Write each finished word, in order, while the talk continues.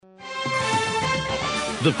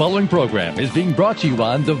The following program is being brought to you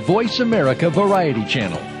on the Voice America Variety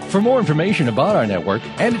Channel. For more information about our network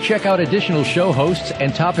and to check out additional show hosts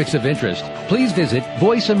and topics of interest, please visit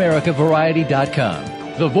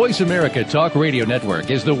voiceamericavariety.com. The Voice America Talk Radio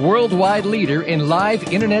Network is the worldwide leader in live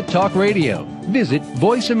Internet talk radio. Visit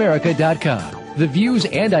voiceamerica.com. The views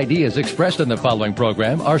and ideas expressed on the following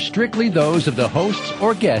program are strictly those of the hosts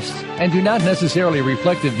or guests and do not necessarily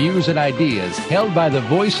reflect the views and ideas held by the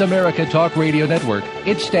Voice America Talk Radio Network,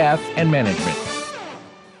 its staff, and management.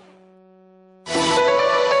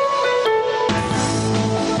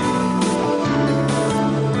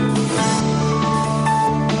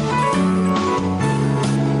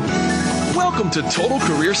 To Total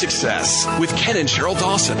Career Success with Ken and Sheryl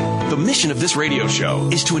Dawson. The mission of this radio show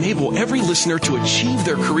is to enable every listener to achieve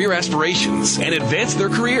their career aspirations and advance their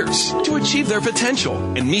careers, to achieve their potential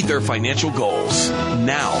and meet their financial goals.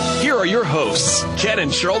 Now, here are your hosts, Ken and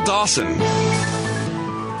Sheryl Dawson.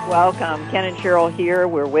 Welcome. Ken and Sheryl here.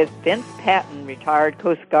 We're with Vince Patton, retired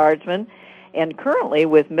Coast Guardsman, and currently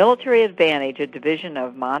with Military Advantage, a division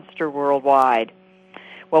of Monster Worldwide.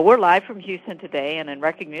 Well, we're live from Houston today, and in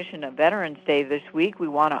recognition of Veterans Day this week, we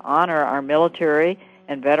want to honor our military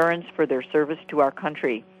and veterans for their service to our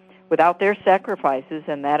country. Without their sacrifices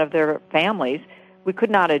and that of their families, we could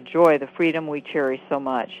not enjoy the freedom we cherish so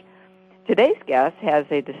much. Today's guest has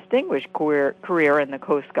a distinguished career in the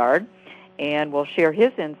Coast Guard and will share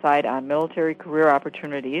his insight on military career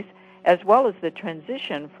opportunities as well as the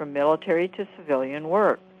transition from military to civilian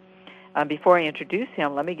work. Before I introduce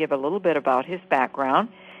him, let me give a little bit about his background.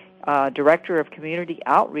 Director of Community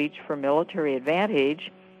Outreach for Military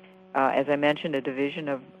Advantage, as I mentioned, a division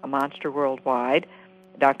of Monster Worldwide.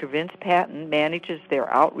 Dr. Vince Patton manages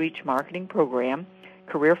their outreach marketing program,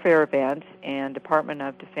 career fair events, and Department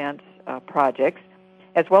of Defense projects,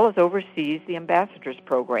 as well as oversees the Ambassadors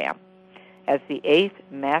Program. As the 8th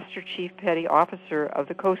Master Chief Petty Officer of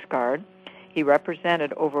the Coast Guard, he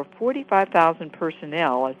represented over 45,000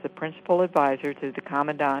 personnel as the principal advisor to the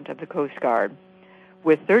Commandant of the Coast Guard.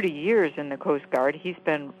 With 30 years in the Coast Guard, he's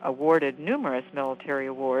been awarded numerous military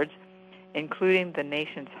awards, including the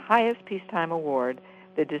nation's highest peacetime award,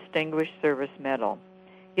 the Distinguished Service Medal.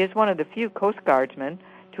 He is one of the few Coast Guardsmen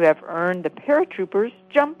to have earned the Paratroopers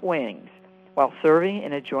Jump Wings while serving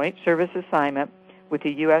in a joint service assignment with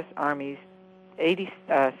the U.S. Army's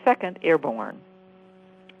 82nd Airborne.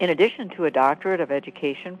 In addition to a doctorate of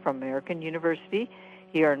education from American University,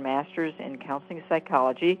 he earned master's in counseling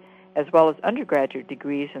psychology, as well as undergraduate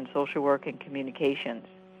degrees in social work and communications.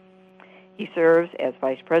 He serves as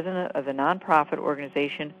vice president of the nonprofit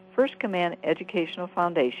organization First Command Educational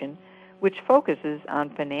Foundation, which focuses on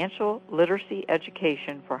financial literacy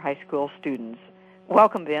education for high school students.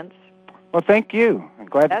 Welcome, Vince. Well, thank you. I'm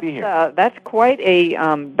glad to be here. That's quite a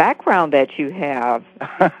background that you have.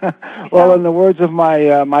 Well, in the words of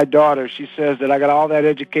my my daughter, she says that I got all that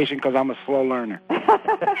education because I'm a slow learner.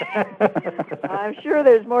 I'm sure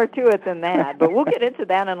there's more to it than that, but we'll get into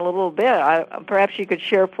that in a little bit. Perhaps you could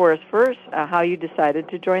share for us first how you decided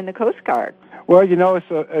to join the Coast Guard. Well, you know,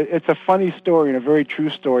 it's a funny story and a very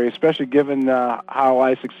true story, especially given how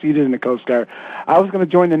I succeeded in the Coast Guard. I was going to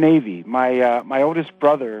join the Navy. My oldest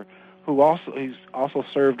brother, he's also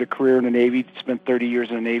served a career in the Navy, spent 30 years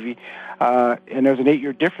in the Navy, and there's an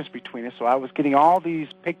 8-year difference between us. So I was getting all these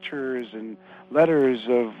pictures and letters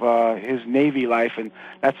of his Navy life, and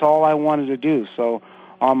that's all I wanted to do. So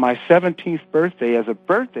on my 17th birthday, as a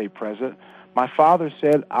birthday present, my father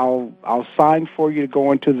said, I'll sign for you to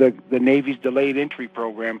go into the Navy's delayed entry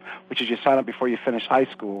program, which is you sign up before you finish high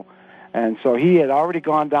school. And so he had already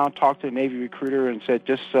gone down, talked to the Navy recruiter, and said,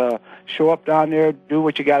 just show up down there, do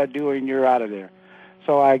what you got to do, and you're out of there.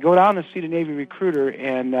 So I go down to see the Navy recruiter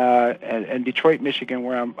in Detroit, Michigan,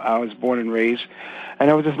 where I was born and raised. And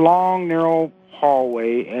there was this long, narrow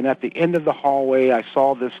hallway, and at the end of the hallway, I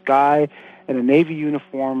saw this guy in a Navy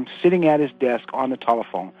uniform sitting at his desk on the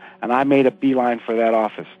telephone, and I made a beeline for that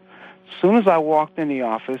office. As soon as I walked in the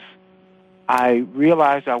office, I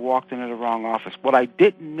realized I walked into the wrong office. What I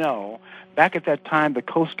didn't know, back at that time, the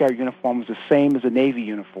Coast Guard uniform was the same as the Navy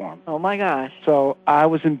uniform. Oh, my gosh. So I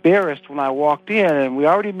was embarrassed when I walked in, and we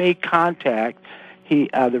already made contact,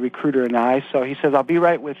 the recruiter and I. So he says, I'll be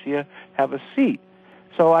right with you. Have a seat.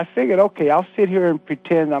 So I figured, okay, I'll sit here and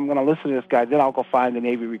pretend I'm going to listen to this guy. Then I'll go find the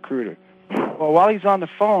Navy recruiter. Well, while he's on the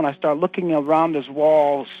phone, I start looking around his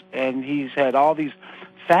walls, and he's had all these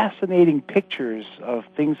fascinating pictures of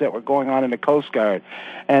things that were going on in the Coast Guard.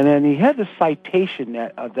 And then he had the citation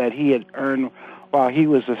that he had earned while he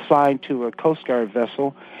was assigned to a Coast Guard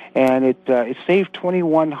vessel, and it saved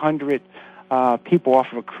 2,100 people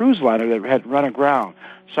off of a cruise liner that had run aground.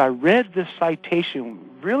 So I read this citation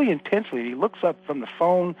really intensely. He looks up from the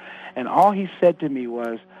phone, and all he said to me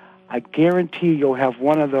was, "I guarantee you'll have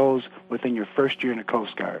one of those within your first year in the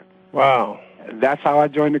Coast Guard." Wow. That's how I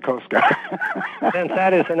joined the Coast Guard. Since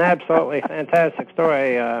that is an absolutely fantastic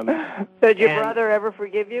story. Did your brother ever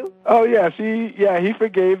forgive you? Oh, yes. He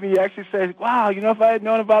forgave me. He actually said, "Wow, if I had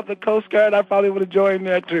known about the Coast Guard, I probably would have joined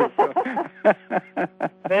that too." So.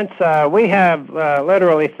 Vince, we have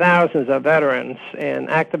literally thousands of veterans in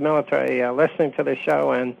active military listening to the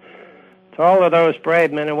show, and to all of those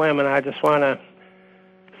brave men and women, I just want to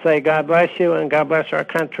say God bless you and God bless our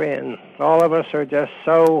country, and all of us are just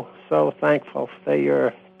so thankful that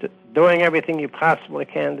you're doing everything you possibly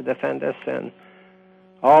can to defend us, and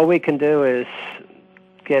all we can do is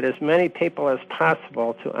get as many people as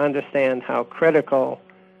possible to understand how critical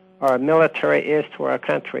our military is to our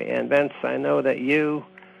country. And Vince, I know that you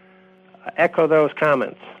echo those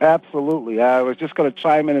comments. Absolutely. I was just going to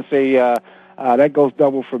chime in and say that goes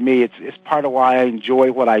double for me. It's part of why I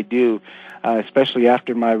enjoy what I do, especially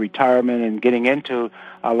after my retirement and getting into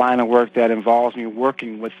a line of work that involves me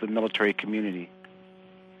working with the military community.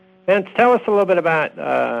 Vince, tell us a little bit about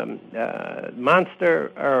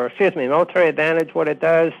Military Advantage, what it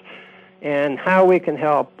does, and how we can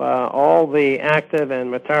help all the active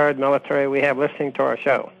and retired military we have listening to our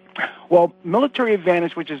show. Well, Military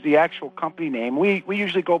Advantage, which is the actual company name, we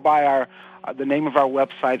usually go by the name of our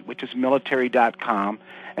website, which is military.com,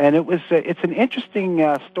 and it's an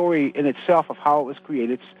interesting story in itself of how it was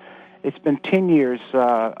created. It's been 10 years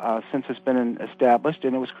since it's been established,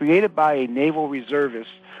 and it was created by a naval reservist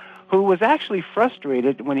who was actually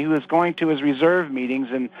frustrated when he was going to his reserve meetings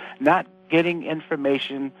and not getting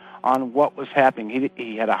information on what was happening.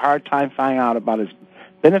 He had a hard time finding out about his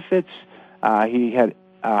benefits. He had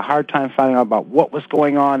a hard time finding out about what was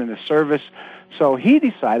going on in the service. So he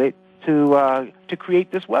decided to create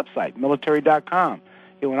this website, military.com.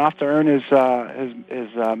 He went off to earn his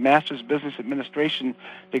master's business administration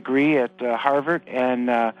degree at Harvard, and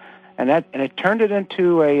it turned it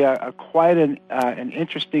into a quite an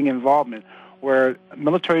interesting involvement where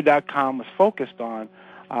military.com was focused on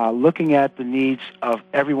looking at the needs of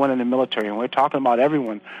everyone in the military. And we're talking about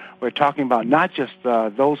everyone. We're talking about not just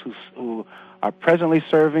those who are presently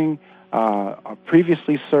serving, are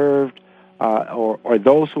previously served, or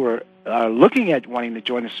those who are looking at wanting to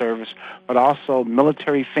join the service, but also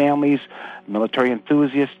military families, military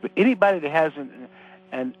enthusiasts, but anybody that has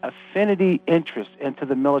an affinity interest into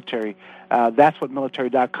the military. That's what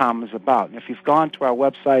military.com is about. And if you've gone to our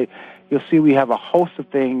website, you'll see we have a host of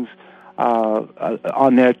things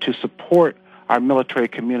on there to support our military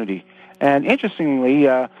community. And interestingly,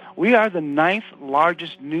 we are the 9th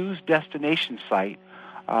largest news destination site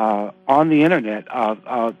on the Internet,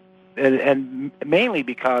 and mainly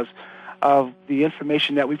because of the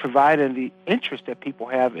information that we provide and the interest that people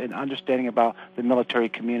have in understanding about the military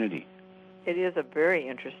community. It is a very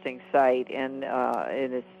interesting site, and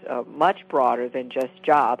it is much broader than just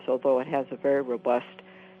jobs, although it has a very robust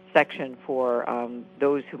section for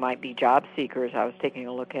those who might be job seekers. I was taking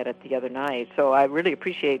a look at it the other night, so I really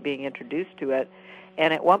appreciate being introduced to it.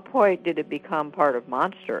 And at what point did it become part of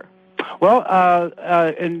Monster? Well,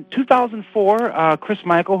 in 2004, Chris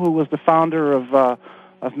Michael, who was the founder of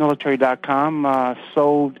military.com,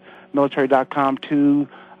 sold military.com to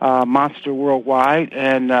Monster Worldwide,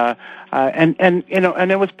 and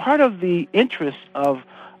it was part of the interest of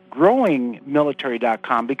growing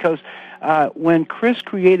military.com because when Chris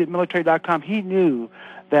created military.com, he knew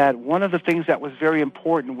that one of the things that was very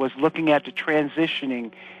important was looking at the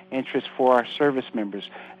transitioning interest for our service members,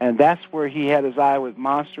 and that's where he had his eye with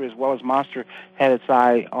Monster, as well as Monster had its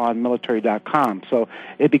eye on military.com. So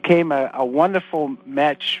it became a wonderful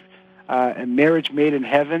match, a marriage made in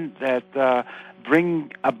heaven that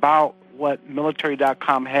bring about what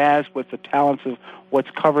military.com has with the talents of what's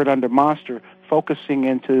covered under Monster, focusing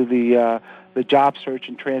into the job search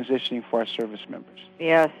and transitioning for our service members.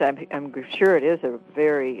 Yes, I'm sure it is a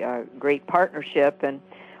very great partnership, and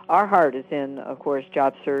our heart is in, of course,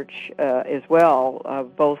 job search as well,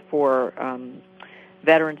 both for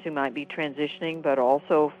veterans who might be transitioning, but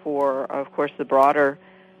also for, of course, the broader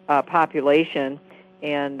population.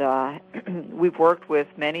 And we've worked with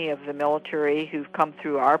many of the military who've come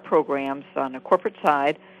through our programs on the corporate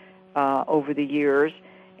side over the years.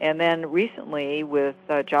 And then recently with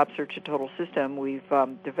Job Search and Total System, we've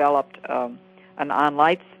developed an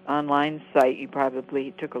online site. You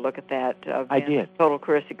probably took a look at that. I did. Total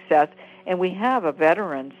Career Success. And we have a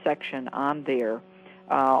veteran section on there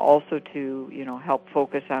also to, help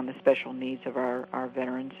focus on the special needs of our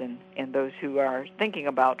veterans and those who are thinking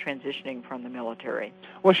about transitioning from the military.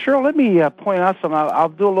 Well, Sheryl, let me point out something. I'll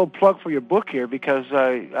do a little plug for your book here because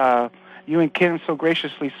you and Ken so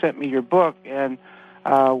graciously sent me your book, and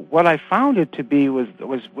what I found it to be was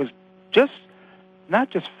just not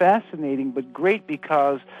just fascinating, but great,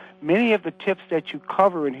 because many of the tips that you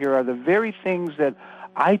cover in here are the very things that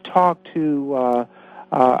I talk to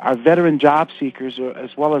our veteran job seekers,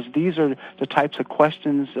 as well as these are the types of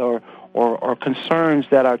questions or concerns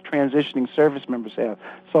that our transitioning service members have.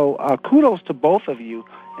 So kudos to both of you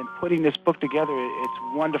in putting this book together. It's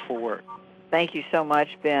wonderful work. Thank you so much,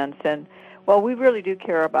 Vince. And, well, we really do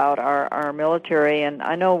care about our military, and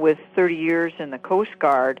I know with 30 years in the Coast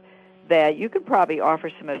Guard that you could probably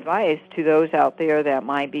offer some advice to those out there that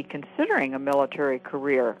might be considering a military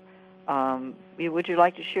career. Would you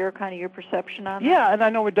like to share kind of your perception on that? Yeah, and I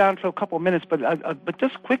know we're down to a couple of minutes, but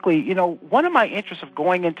just quickly, one of my interests of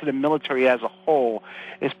going into the military as a whole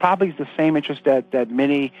is probably the same interest that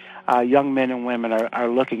many young men and women are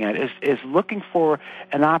looking at, is looking for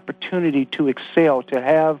an opportunity to excel, to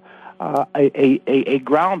have a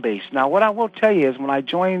ground base. Now, what I will tell you is when I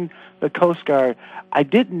joined the Coast Guard, I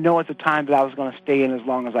didn't know at the time that I was going to stay in as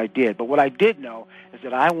long as I did. But what I did know is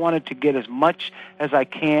that I wanted to get as much as I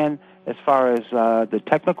can as far as the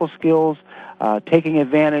technical skills, taking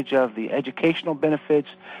advantage of the educational benefits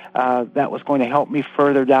that was going to help me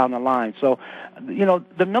further down the line. So,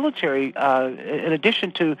 the military, in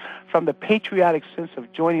addition to from the patriotic sense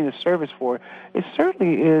of joining the service for, it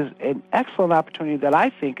certainly is an excellent opportunity that I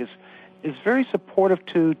think is very supportive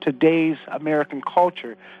to today's American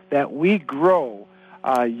culture, that we grow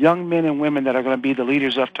young men and women that are going to be the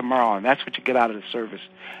leaders of tomorrow, and that's what you get out of the service.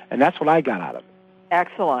 And that's what I got out of it.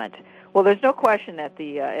 Excellent. Well, there's no question that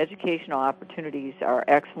the educational opportunities are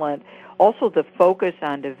excellent. Also, the focus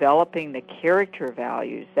on developing the character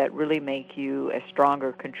values that really make you a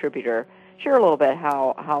stronger contributor. Share a little bit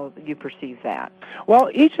how you perceive that. Well,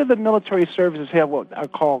 each of the military services have what are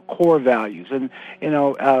called core values, and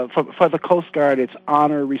for the Coast Guard, it's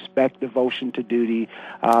honor, respect, devotion to duty.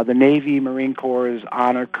 The Navy, Marine Corps is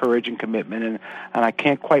honor, courage, and commitment, and I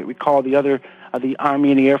can't quite recall the other, the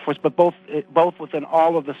Army and the Air Force, but both within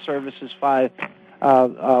all of the services,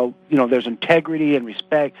 there's integrity and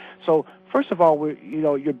respect. So, first of all,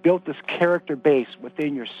 you're built this character base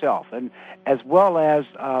within yourself, and as well as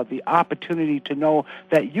the opportunity to know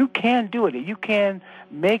that you can do it, you can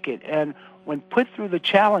make it, and when put through the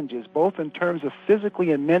challenges, both in terms of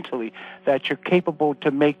physically and mentally, that you're capable to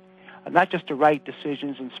make not just the right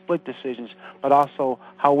decisions and split decisions, but also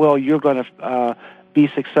how well you're going to be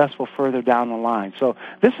successful further down the line. So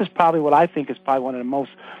this is probably what I think is probably one of the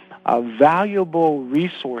most valuable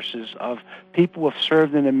resources of people who have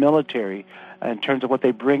served in the military in terms of what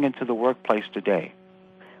they bring into the workplace today.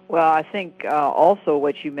 Well, I think also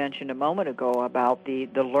what you mentioned a moment ago about the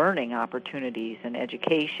learning opportunities and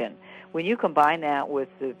education, when you combine that with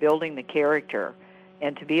the building the character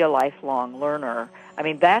and to be a lifelong learner, I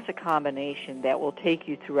mean, that's a combination that will take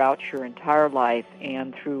you throughout your entire life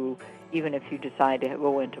and through, even if you decide to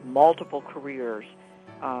go into multiple careers,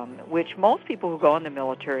 which most people who go in the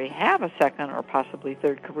military have a second or possibly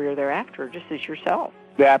third career thereafter, just as yourself.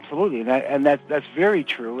 Yeah, absolutely, and that's very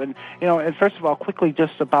true. And and first of all, quickly,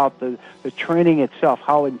 just about the training itself,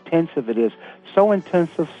 how intensive it is. So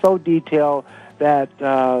intensive, so detailed that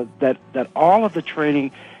all of the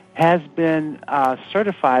training has been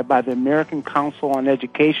certified by the American Council on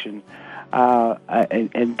Education.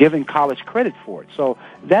 And giving college credit for it. So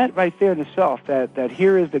that right there in itself, that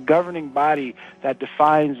here is the governing body that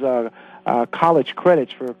defines college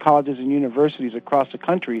credits for colleges and universities across the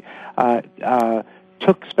country,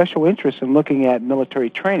 took special interest in looking at military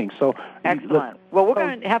training. So excellent. Well, we're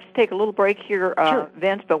going to have to take a little break here, sure,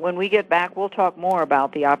 Vince, but when we get back, we'll talk more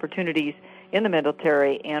about the opportunities in the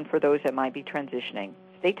military and for those that might be transitioning.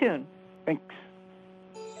 Stay tuned. Thanks.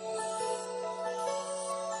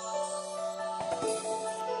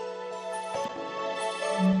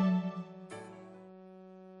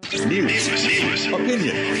 News,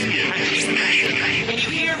 opinion.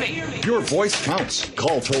 Your voice counts.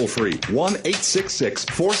 Call toll-free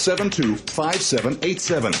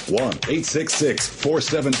 1-866-472-5787.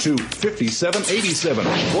 1-866-472-5787.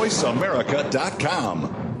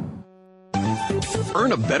 VoiceAmerica.com.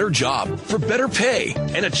 Earn a better job for better pay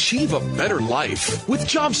and achieve a better life with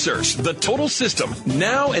Job Search, the total system,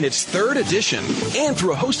 now in its 3rd edition, and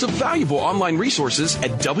through a host of valuable online resources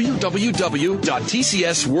at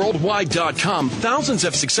www.tcsworldwide.com. Thousands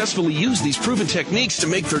have successfully used these proven techniques to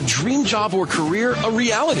make their dream job or career a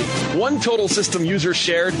reality. One total system user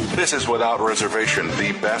shared, This is without reservation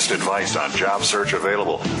the best advice on job search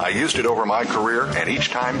available. I used it over my career and each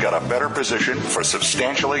time got a better position for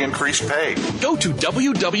substantially increased pay. Go to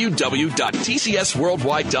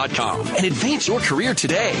www.tcsworldwide.com and advance your career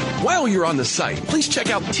today. While you're on the site, please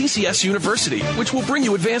check out TCS University, which will bring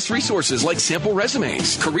you advanced resources like sample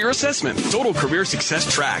resumes, career assessment, total career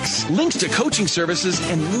success tracks, links to coaching services,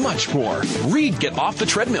 and much more. Read Get Off the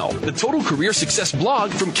Treadmill, the Total Career Success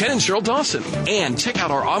blog from Ken and Sheryl Dawson, and check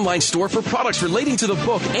out our online store for products relating to the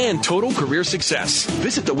book and Total Career Success.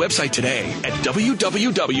 Visit the website today at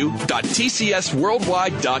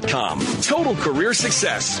www.tcsworldwide.com. Total Career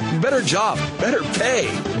Success. Better job, better pay,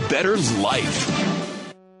 better life.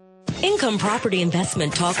 Income Property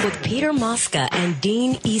Investment Talk with Peter Mosca and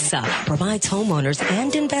Dean Issa provides homeowners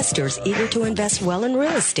and investors eager to invest well in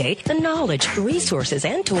real estate the knowledge, resources,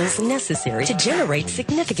 and tools necessary to generate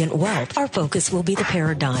significant wealth. Our focus will be the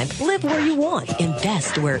paradigm. Live where you want.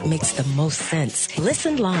 Invest where it makes the most sense.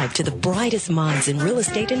 Listen live to the brightest minds in real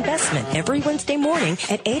estate investment every Wednesday morning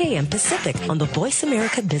at 8 a.m. Pacific on the Voice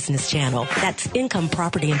America Business Channel. That's Income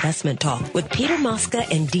Property Investment Talk with Peter Mosca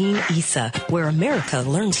and Dean Issa, where America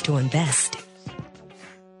learns to invest.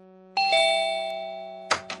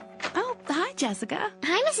 Oh, hi, Jessica.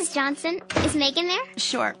 Hi, Mrs. Johnson. Is Megan there?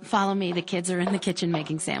 Sure. Follow me. The kids are in the kitchen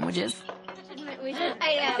making sandwiches.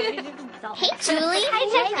 Hey, Julie.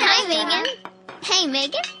 Hi, Megan. Hey,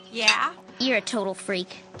 Megan. Yeah? You're a total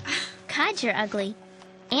freak. God, you're ugly.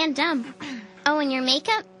 And dumb. Oh, and your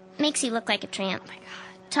makeup makes you look like a tramp.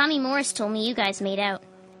 Tommy Morris told me you guys made out.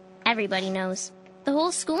 Everybody knows. The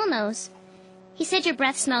whole school knows. He said your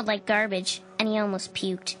breath smelled like garbage, and he almost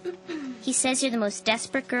puked. He says you're the most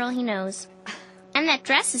desperate girl he knows. And that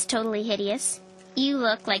dress is totally hideous. You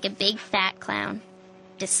look like a big fat clown.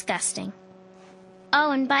 Disgusting. Oh,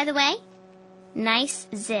 and by the way, nice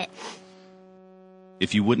zit.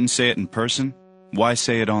 If you wouldn't say it in person, why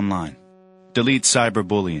say it online? Delete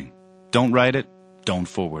cyberbullying. Don't write it, don't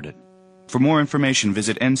forward it. For more information,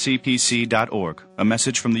 visit ncpc.org, a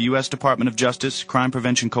message from the U.S. Department of Justice, Crime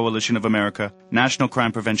Prevention Coalition of America, National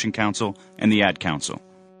Crime Prevention Council, and the Ad Council.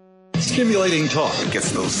 Stimulating talk. It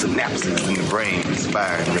gets those synapses in the brain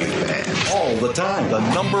firing really fast. All the time. The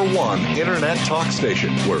 #1 Internet talk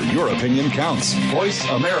station where your opinion counts.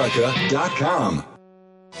 VoiceAmerica.com.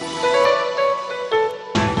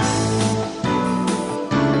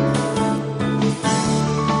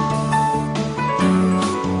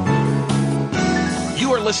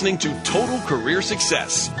 Listening to Total Career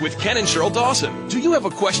Success with Ken and Sheryl Dawson. Do you have a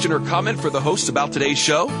question or comment for the hosts about today's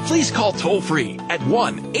show? Please call toll-free at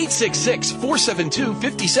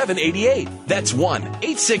 1-866-472-5788. That's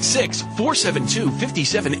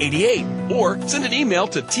 1-866-472-5788. Or send an email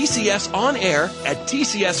to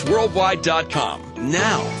tcsonair@tcsworldwide.com.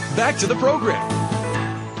 Now, back to the program.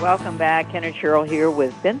 Welcome back. Ken and Sheryl here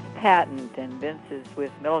with Vince Patton, and Vince is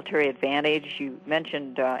with Military Advantage. You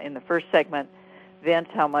mentioned in the first segment, Vince,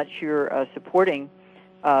 how much you're supporting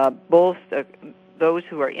both those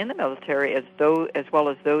who are in the military as well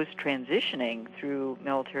as those transitioning through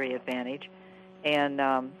Military Advantage. And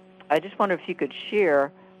I just wonder if you could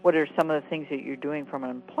share what are some of the things that you're doing from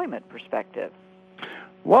an employment perspective.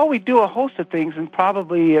 Well, we do a host of things, and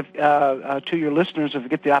probably if to your listeners, if you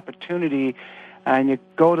get the opportunity and you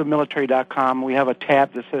go to military.com, we have a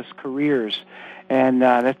tab that says Careers. And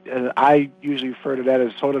I usually refer to that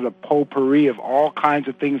as sort of the potpourri of all kinds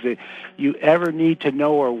of things that you ever need to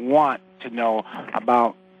know or want to know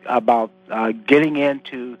about getting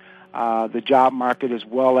into the job market, as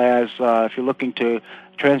well as if you're looking to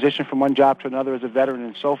transition from one job to another as a veteran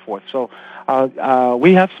and so forth. So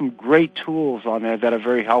we have some great tools on there that are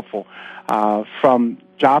very helpful, from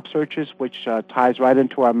job searches, which ties right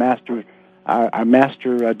into our master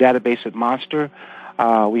database at Monster.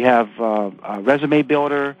 We have a resume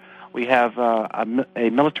builder. We have a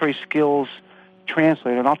military skills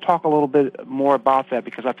translator, and I'll talk a little bit more about that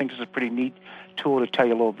because I think this is a pretty neat tool to tell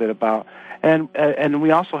you a little bit about. And we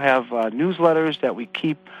also have newsletters that we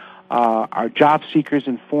keep our job seekers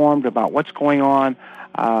informed about what's going on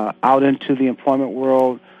out into the employment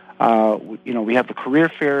world. We have the career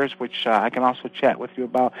fairs, which I can also chat with you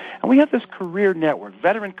about. And we have this career network,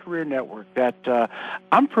 veteran career network, that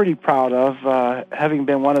I'm pretty proud of, having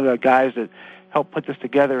been one of the guys that helped put this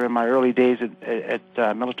together in my early days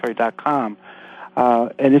at military.com.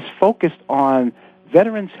 And it's focused on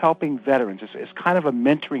Veterans Helping Veterans. It's kind of a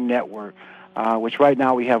mentoring network, which right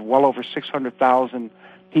now we have well over 600,000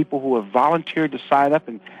 people who have volunteered to sign up.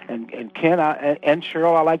 And Ken and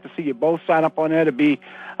Sheryl, I'd like to see you both sign up on there to be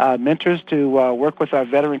mentors to work with our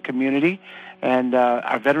veteran community. And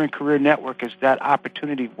our Veteran Career Network is that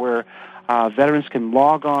opportunity where veterans can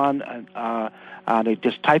log on and they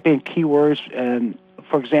just type in keywords. And,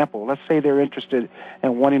 for example, let's say they're interested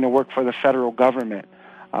in wanting to work for the federal government.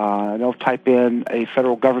 They'll type in a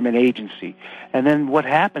federal government agency. And then what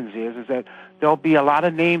happens is that there'll be a lot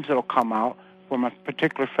of names that'll come out from a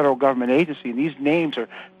particular federal government agency, and these names are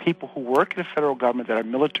people who work in the federal government that are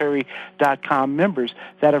military.com members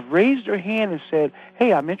that have raised their hand and said,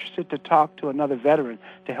 hey, I'm interested to talk to another veteran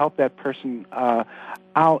to help that person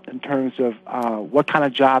out in terms of what kind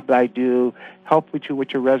of job I do, help with you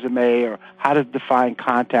with your resume, or how to define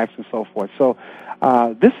contacts and so forth. So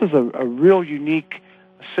this is a real unique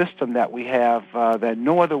system that we have that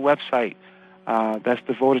no other website that's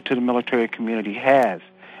devoted to the military community has.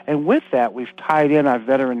 And with that, we've tied in our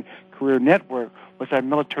Veteran Career Network with our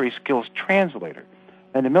Military Skills Translator.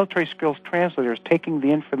 And the Military Skills Translator is taking the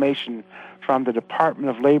information from the Department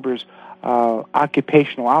of Labor's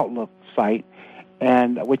Occupational Outlook site,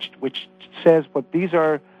 and which says what these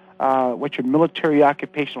are, what your military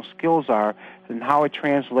occupational skills are, and how it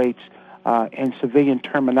translates in civilian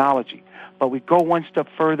terminology. But we go one step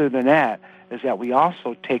further than that, is that we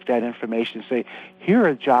also take that information and say, here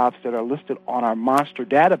are jobs that are listed on our monster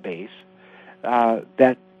database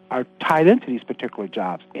that are tied into these particular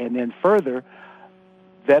jobs. And then further,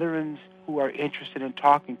 veterans who are interested in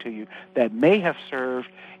talking to you that may have served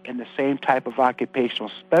in the same type of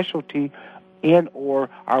occupational specialty and or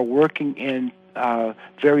are working in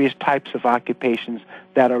various types of occupations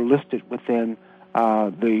that are listed within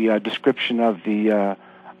the description of the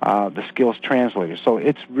skills translator. So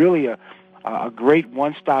it's really a great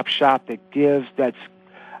one-stop shop that gives that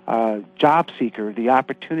job seeker the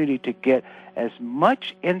opportunity to get as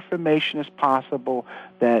much information as possible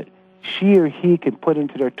that she or he can put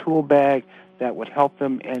into their tool bag that would help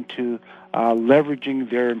them into leveraging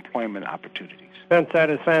their employment opportunities. Vince, that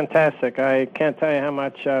is fantastic. I can't tell you how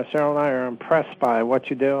much Sheryl and I are impressed by what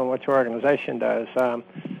you do and what your organization does.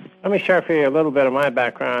 Let me share for you a little bit of my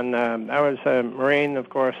background. I was a Marine, of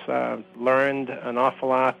course, learned an awful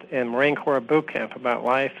lot in Marine Corps boot camp about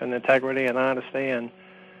life and integrity and honesty, and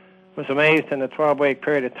was amazed in a 12-week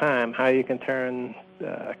period of time how you can turn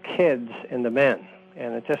kids into men.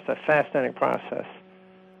 And it's just a fascinating process.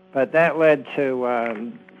 But that led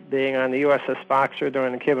to being on the USS Boxer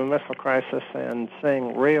during the Cuban Missile Crisis and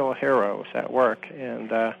seeing real heroes at work.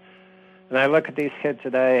 And I look at these kids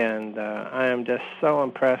today, and I am just so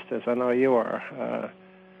impressed, as I know you are,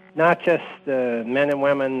 not just the men and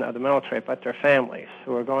women of the military, but their families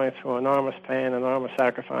who are going through enormous pain, enormous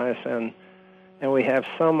sacrifice, and we have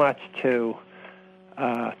so much to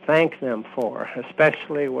thank them for,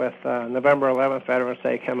 especially with November 11th, Veterans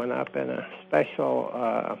Day, coming up, and a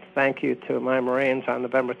special thank you to my Marines on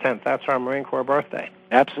November 10th. That's our Marine Corps birthday.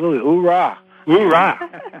 Absolutely. Hoorah!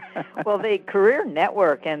 Hoorah! Well, the Career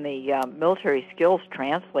Network and the Military Skills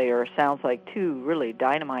Translator sounds like two really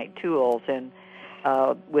dynamite tools, and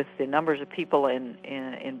with the numbers of people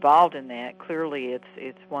involved in that, clearly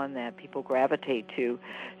it's one that people gravitate to.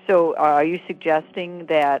 So are you suggesting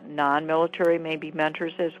that non-military may be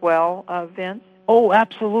mentors as well, Vince? Oh,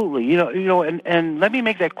 absolutely. You know, and let me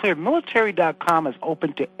make that clear. Military.com is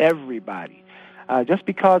open to everybody. Just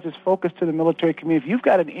because it's focused to the military community, if you've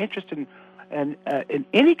got an interest in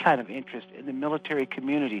any kind of interest in the military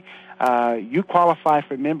community, you qualify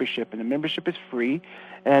for membership, and the membership is free.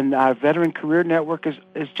 And our Veteran Career Network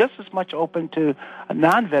is just as much open to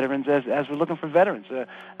non-veterans as we're looking for veterans.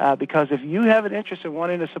 Because if you have an interest in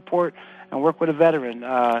wanting to support and work with a veteran,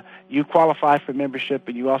 you qualify for membership,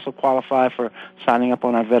 and you also qualify for signing up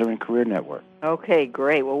on our Veteran Career Network. Okay,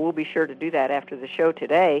 great. Well, we'll be sure to do that after the show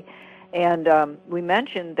today. And we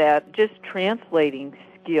mentioned that just translating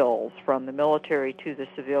skills from the military to the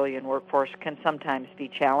civilian workforce can sometimes be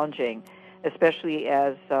challenging, especially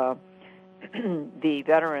as the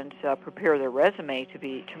veterans prepare their resume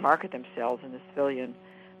to market themselves in the civilian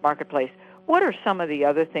marketplace. What are some of the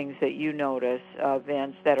other things that you notice,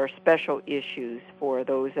 Vince, that are special issues for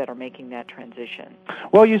those that are making that transition?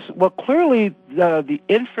 Well, clearly the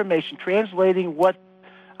information translating what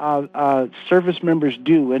service members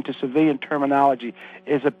do into civilian terminology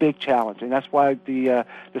is a big challenge, and that's why the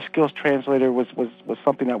skills translator was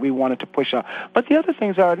something that we wanted to push out. But the other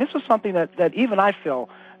things are, and this is something that even I fell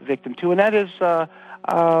victim to, and that is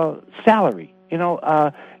salary.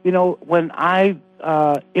 When I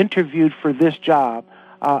interviewed for this job,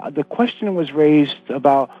 the question was raised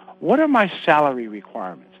about what are my salary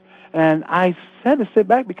requirements. And I had to sit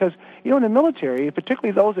back because, in the military,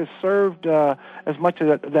 particularly those that served as much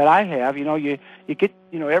as that I have, you get,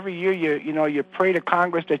 every year you pray to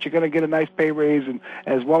Congress that you're going to get a nice pay raise, and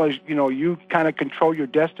as well as, you kind of control your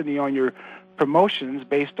destiny on your promotions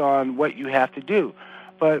based on what you have to do.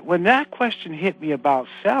 But when that question hit me about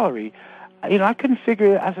salary, I couldn't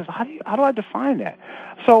figure it. I said, how do I define that?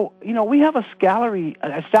 So, we have a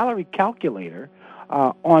salary calculator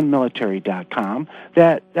on military.com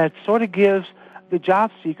that sort of gives the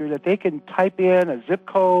job seeker that they can type in a zip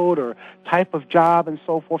code or type of job and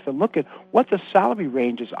so forth and look at what the salary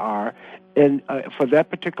ranges are for that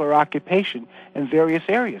particular occupation in various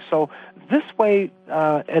areas. So this way,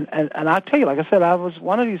 and I'll tell you, like I said, I was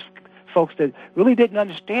one of these folks that really didn't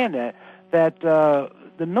understand that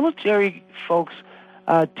the military folks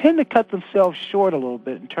tend to cut themselves short a little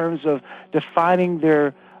bit in terms of defining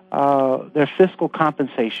their fiscal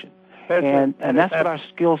compensation, and that's what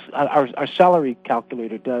our salary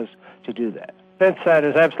calculator does to do that. Vince, that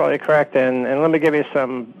is absolutely correct, and let me give you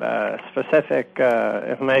some specific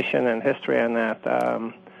information and history on that.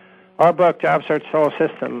 Our book, Job Search Soul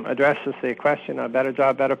System, addresses the question of better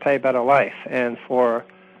job, better pay, better life, and for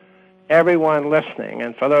everyone listening,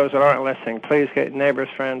 and for those that aren't listening, please get neighbors,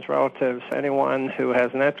 friends, relatives, anyone who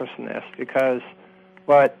has an interest in this, because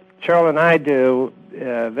what Sheryl and I do,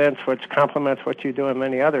 Vince, which complements what you do and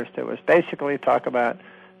many others do, is basically talk about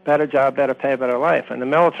better job, better pay, better life. And the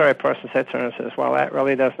military person sits there and says, well, that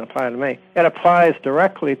really doesn't apply to me. It applies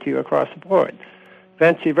directly to you across the board.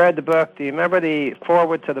 Vince, you've read the book. Do you remember the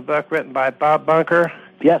foreword to the book written by Bob Bunker?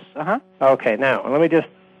 Yes, Okay, now, let me just,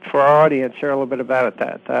 for our audience, share a little bit about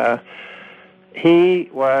that. He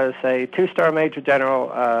was a 2-star Major General,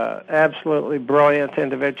 absolutely brilliant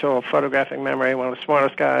individual, photographic memory, one of the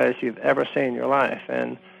smartest guys you've ever seen in your life.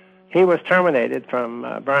 And he was terminated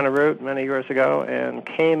from Bronner Root many years ago and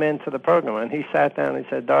came into the program. And he sat down and he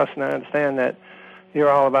said, Dawson, I understand that you're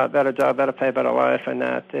all about better job, better pay, better life, and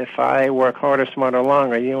that if I work harder, smarter,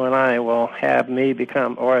 longer, you and I will have me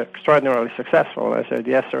become extraordinarily successful. I said,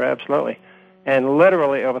 yes, sir, absolutely. And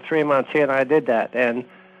literally over 3 months, he and I did that. And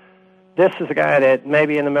this is a guy that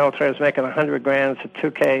maybe in the military was making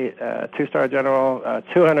 $100,000, a 2-star general,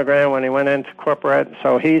 $200,000 when he went into corporate.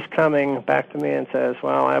 So he's coming back to me and says,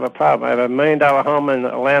 well, I have a problem. I have $1 million home in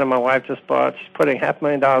Atlanta my wife just bought. She's putting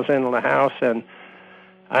 $500,000 into the house, and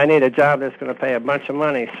I need a job that's going to pay a bunch of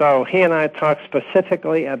money. So he and I talked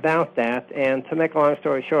specifically about that, and to make a long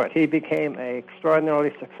story short, he became an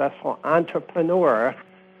extraordinarily successful entrepreneur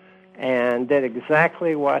and did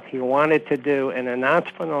exactly what he wanted to do in an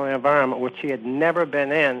entrepreneurial environment which he had never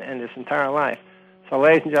been in his entire life. So,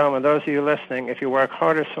 ladies and gentlemen, those of you listening, if you work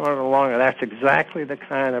harder, smarter, longer, that's exactly the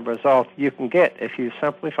kind of result you can get if you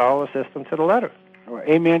simply follow the system to the letter. Well,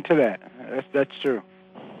 amen to that. That's true.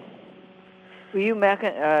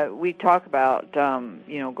 Well, we talk about,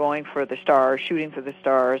 going for the stars, shooting for the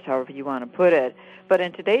stars, however you want to put it. But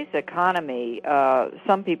in today's economy,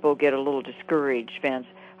 some people get a little discouraged, Vince.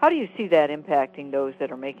 How do you see that impacting those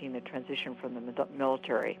that are making the transition from the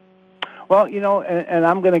military? Well, and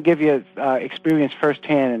I'm going to give you experience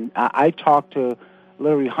firsthand. And I talk to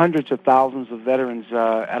literally hundreds of thousands of veterans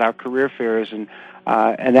at our career fairs, and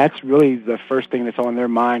that's really the first thing that's on their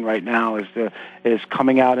mind right now is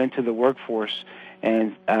coming out into the workforce,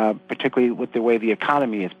 and particularly with the way the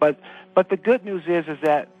economy is. But the good news is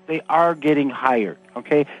that they are getting hired,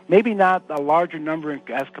 okay? Maybe not a larger number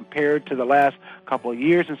as compared to the last couple of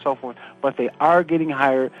years and so forth, but they are getting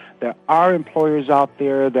hired. There are employers out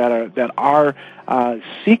there that are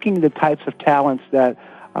seeking the types of talents that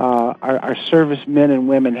our servicemen and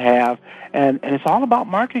women have, and it's all about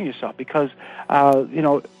marketing yourself because,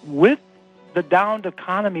 with the downed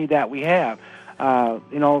economy that we have,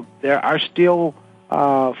 there are still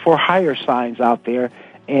for hire signs out there,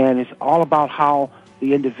 and it's all about how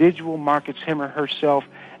the individual markets him or herself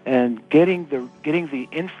and getting the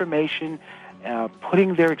information,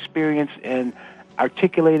 putting their experience and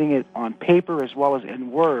articulating it on paper as well as in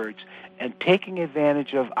words, and taking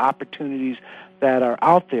advantage of opportunities that are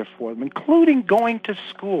out there for them, including going to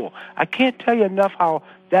school. I can't tell you enough how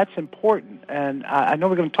that's important, and I know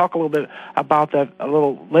we're going to talk a little bit about that a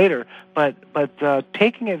little later, but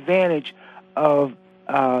taking advantage of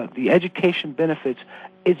the education benefits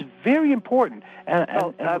is very important.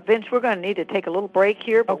 Vince, we're going to need to take a little break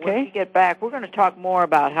here, but when we get back, we're going to talk more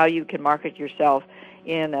about how you can market yourself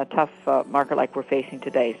in a tough market like we're facing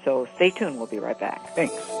today. So stay tuned. We'll be right back.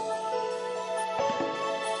 Thanks.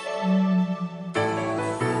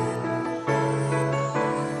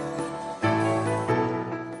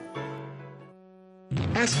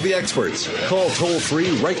 Ask the experts. Call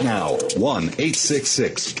toll-free right now,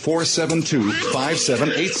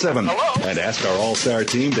 1-866-472-5787. And ask our All-Star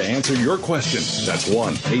team to answer your question. That's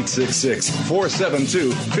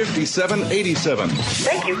 1-866-472-5787.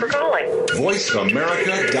 Thank you for calling.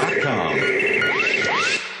 VoiceAmerica.com.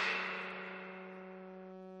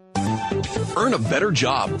 Earn a better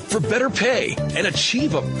job for better pay and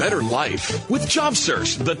achieve a better life with Job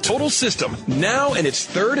Search, the total system, now in its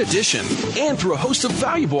 3rd edition, and through a host of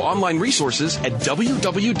valuable online resources at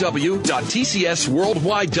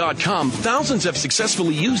www.tcsworldwide.com. Thousands have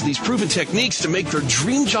successfully used these proven techniques to make their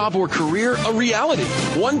dream job or career a reality.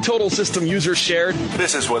 One total system user shared,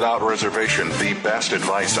 "This is without reservation the best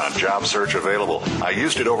advice on job search available. I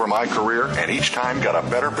used it over my career and each time got a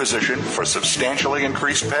better position for substantially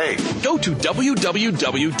increased pay." Go to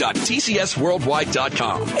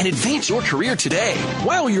www.tcsworldwide.com and advance your career today.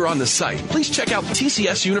 While you're on the site, please check out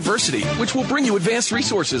TCS University, which will bring you advanced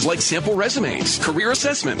resources like sample resumes, career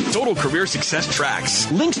assessment, total career success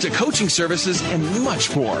tracks, links to coaching services, and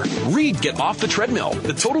much more. Read Get Off the Treadmill,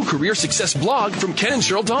 the Total Career Success blog from Ken and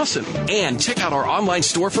Sheryl Dawson. And check out our online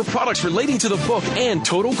store for products relating to the book and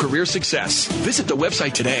Total Career Success. Visit the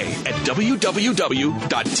website today at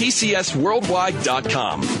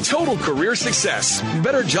www.tcsworldwide.com. Total Career Success.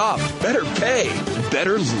 Better job, better pay,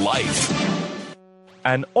 better life.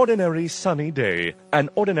 An ordinary sunny day. An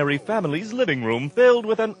ordinary family's living room filled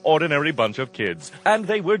with an ordinary bunch of kids. And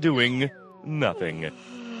they were doing nothing.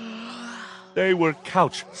 They were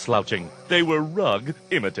couch slouching. They were rug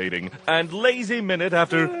imitating. And lazy minute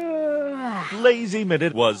after lazy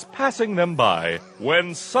minute was passing them by.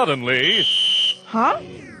 When suddenly... Huh?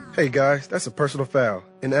 Hey guys, that's a personal foul.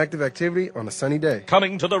 Inactive activity on a sunny day.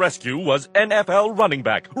 Coming to the rescue was NFL running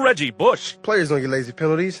back Reggie Bush. Players don't get lazy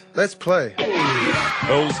penalties. Let's play.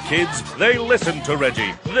 Those kids, they listened to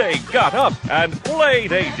Reggie. They got up and play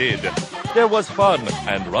they did. There was fun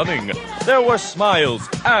and running. There were smiles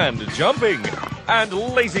and jumping. And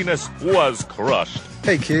laziness was crushed.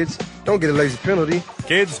 Hey kids, don't get a lazy penalty.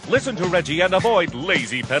 Kids, listen to Reggie and avoid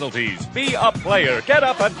lazy penalties. Be a player. Get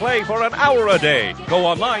up and play for an hour a day. Go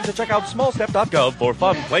online to check out smallstep.gov for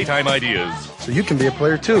fun playtime ideas. So you can be a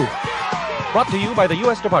player too. Brought to you by the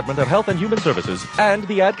U.S. Department of Health and Human Services and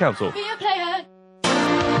the Ad Council. Be a player.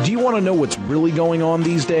 Do you want to know what's really going on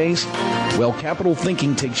these days? Well, Capital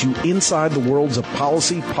Thinking takes you inside the worlds of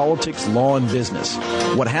policy, politics, law, and business.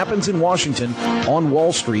 What happens in Washington, on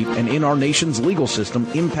Wall Street, and in our nation's legal system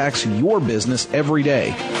impacts your business every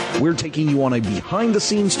day. We're taking you on a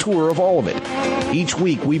behind-the-scenes tour of all of it. Each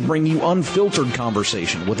week, we bring you unfiltered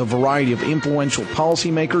conversation with a variety of influential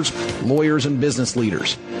policymakers, lawyers, and business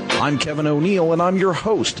leaders. I'm Kevin O'Neill, and I'm your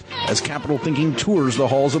host as Capital Thinking tours the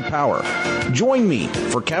halls of power. Join me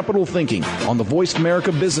for Capital Thinking on the Voice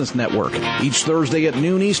America Business Network each Thursday at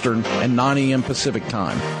noon Eastern and 9 a.m. Pacific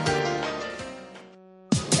Time.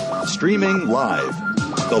 Streaming live,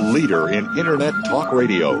 the leader in Internet talk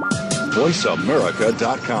radio,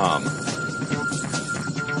 VoiceAmerica.com.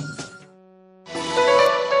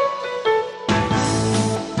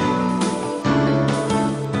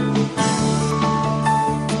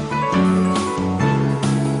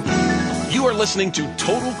 Listening to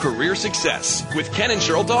Total Career Success with Ken and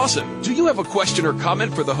Sheryl Dawson. Do you have a question or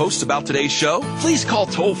comment for the hosts about today's show? Please call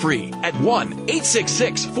toll-free at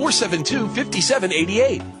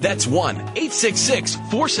 1-866-472-5788. That's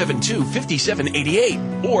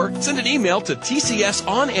 1-866-472-5788. Or send an email to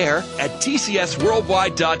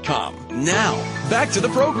tcsonair@tcsworldwide.com. Now, back to the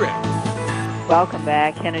program. Welcome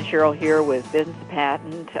back. Ken and Sheryl here with Business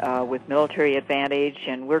Patent with Military Advantage,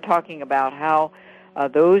 and we're talking about how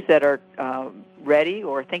those that are ready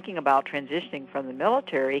or thinking about transitioning from the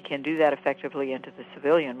military can do that effectively into the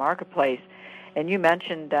civilian marketplace. And you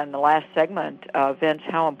mentioned in the last segment, Vince,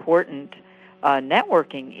 how important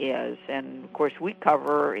networking is. And, of course, we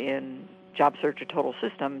cover in Job Search, a Total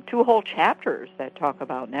System 2 whole chapters that talk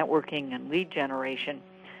about networking and lead generation.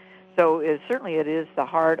 So certainly it is the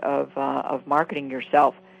heart of marketing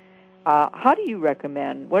yourself. How do you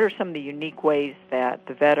recommend, what are some of the unique ways that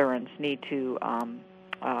the veterans need to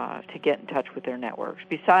get in touch with their networks?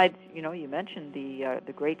 Besides, you mentioned the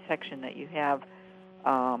great section that you have,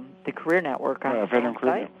 the career network on the veteran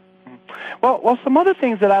career. site. Well, some other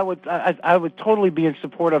things that I would totally be in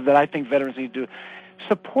support of that I think veterans need to do.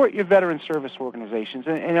 Support your veteran service organizations,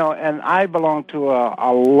 and I belong to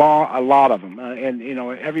a lot of them, and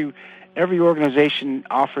every organization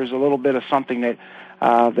offers a little bit of something that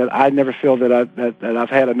that I never feel that I've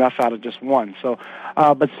had enough out of just one. So,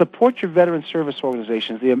 but support your veteran service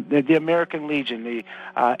organizations, the American Legion, the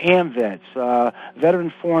AMVETS,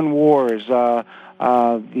 Veteran Foreign Wars, the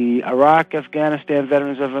Iraq, Afghanistan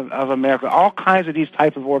Veterans of America, all kinds of these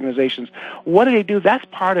types of organizations. What do they do? That's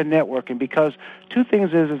part of networking, because two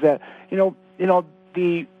things is that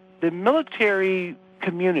the military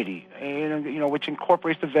community, which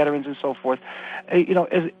incorporates the veterans and so forth,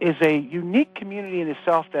 is a unique community in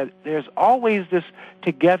itself, that there's always this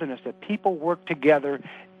togetherness, that people work together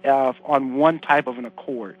on one type of an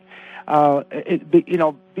accord. Be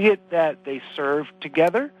it that they serve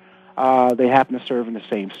together, they happen to serve in the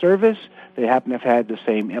same service, they happen to have had the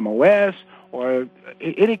same MOS, or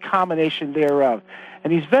any combination thereof.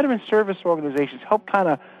 And these veteran service organizations help kind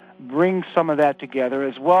of bring some of that together,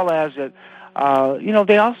 as well as that,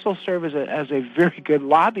 they also serve as a very good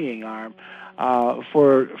lobbying arm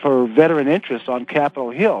for veteran interests on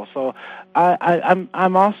Capitol Hill. So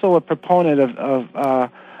I'm also a proponent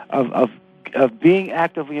of being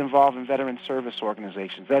actively involved in veteran service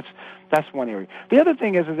organizations. That's one area. The other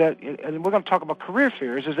thing is that, and we're going to talk about career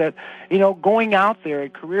fairs, is that going out there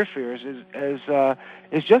at career fairs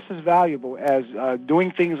is just as valuable as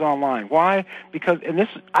doing things online. Why? Because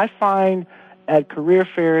I find at career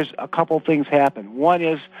fairs a couple things happen. One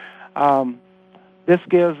is this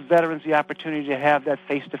gives veterans the opportunity to have that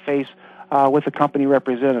face-to-face with a company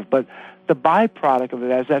representative. But the byproduct of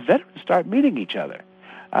it is that veterans start meeting each other.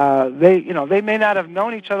 They may not have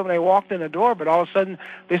known each other when they walked in the door, but all of a sudden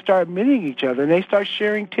they start meeting each other, and they start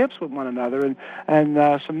sharing tips with one another,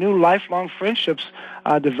 and some new lifelong friendships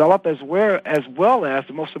develop, as well as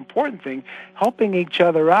the most important thing, helping each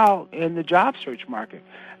other out in the job search market.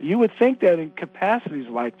 You would think that in capacities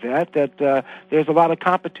like that there's a lot of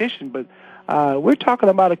competition, but we're talking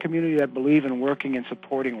about a community that believe in working and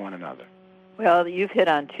supporting one another. Well, you've hit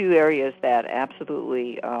on two areas that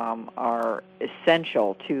absolutely are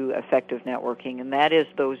essential to effective networking, and that is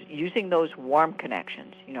using those warm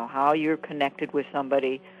connections, how you're connected with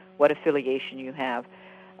somebody, what affiliation you have,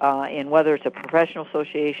 and whether it's a professional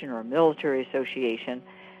association or a military association.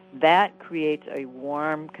 That creates a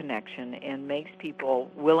warm connection and makes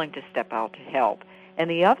people willing to step out to help.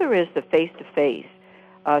 And the other is the face-to-face.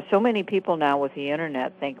 So many people now with the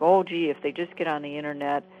Internet think, oh, gee, if they just get on the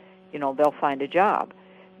Internet, they'll find a job.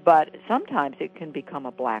 But sometimes it can become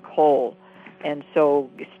a black hole. And so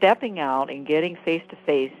stepping out and getting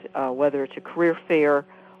face-to-face, whether it's a career fair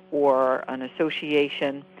or an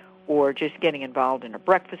association or just getting involved in a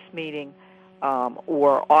breakfast meeting,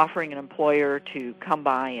 or offering an employer to come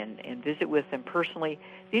by and visit with them personally,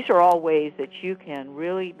 these are all ways that you can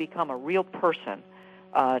really become a real person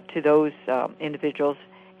to those individuals,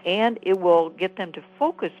 and it will get them to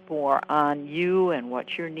focus more on you and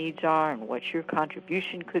what your needs are and what your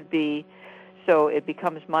contribution could be. So it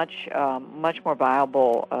becomes much more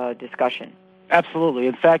viable discussion. Absolutely.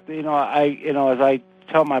 In fact, as I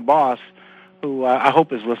tell my boss, who I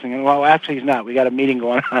hope is listening, well, actually he's not. We got a meeting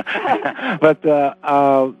going on. But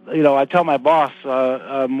I tell my boss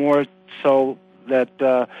more so that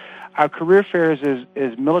our career fairs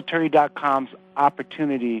is military.com's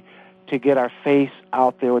opportunity to get our face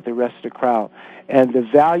out there with the rest of the crowd. And the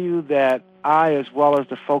value that I, as well as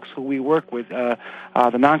the folks who we work with, the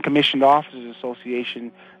Non-Commissioned Officers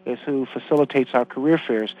Association is who facilitates our career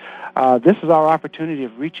fairs. This is our opportunity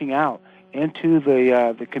of reaching out into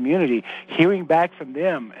the community, hearing back from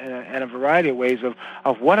them in a variety of ways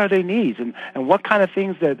of what are their needs and what kind of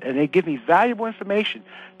things and they give me valuable information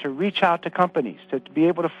to reach out to companies, to be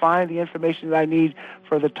able to find the information that I need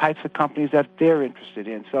for the types of companies that they're interested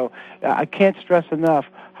in. So I can't stress enough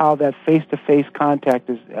how that face-to-face contact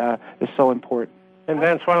is so important. And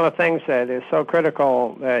Vince, one of the things that is so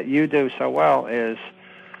critical that you do so well is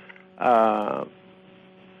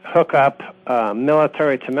hook up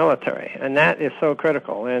military to military, and that is so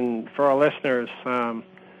critical. And for our listeners, one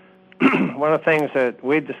of the things that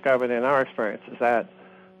we've discovered in our experience is that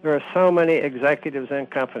there are so many executives in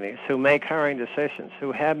companies who make hiring decisions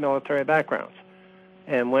who have military backgrounds.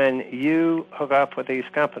 And when you hook up with these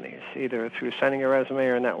companies, either through sending a resume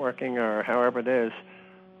or networking or however it is,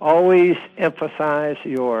 always emphasize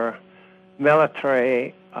your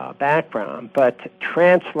military background, but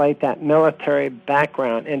translate that military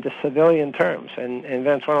background into civilian terms. And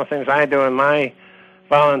Vince, one of the things I do in my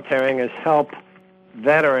volunteering is help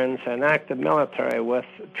veterans and active military with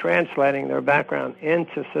translating their background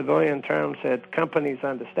into civilian terms that companies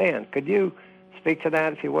understand. Could you speak to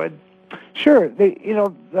that, if you would? Sure.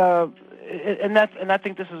 And I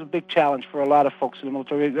think this is a big challenge for a lot of folks in the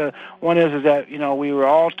military. One is that we were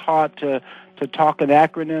all taught to talk in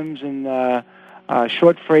acronyms and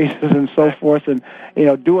short phrases and so forth, and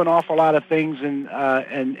do an awful lot of things, and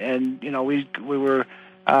we were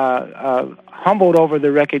humbled over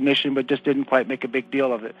the recognition, but just didn't quite make a big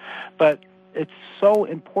deal of it. But it's so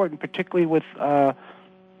important, particularly with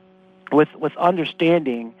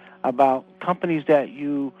understanding about companies that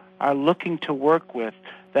you are looking to work with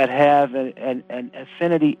that have an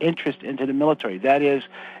affinity interest into the military. That is,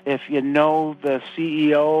 if you know the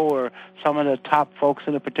CEO or some of the top folks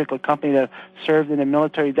in a particular company that served in the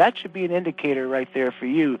military, that should be an indicator right there for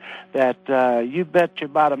you that you bet your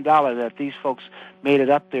bottom dollar that these folks made it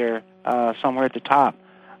up there somewhere at the top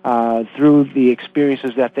through the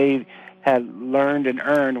experiences that they had learned and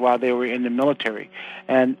earned while they were in the military.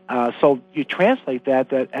 And so you translate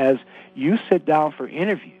that as you sit down for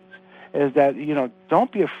interviews, is that,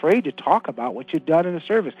 don't be afraid to talk about what you've done in the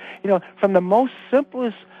service. From the most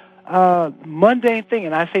simplest mundane thing,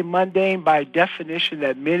 and I say mundane by definition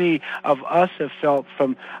that many of us have felt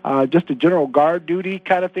from just a general guard duty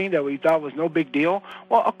kind of thing that we thought was no big deal.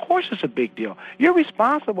 Well, of course it's a big deal. You're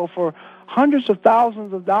responsible for hundreds of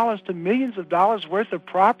thousands of dollars to millions of dollars worth of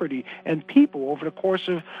property and people over the course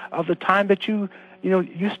of the time that you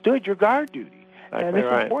stood your guard duty. And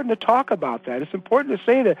it's important to talk about that. It's important to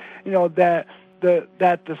say that,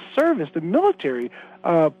 that the service, the military,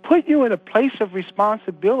 put you in a place of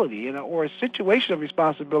responsibility, or a situation of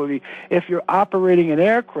responsibility if you're operating an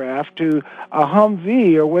aircraft to a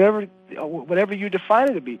Humvee or whatever you define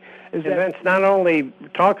it to be. Vince, not only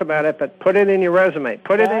talk about it, but put it in your resume.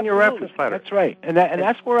 Put it in your reference letter. That's right. And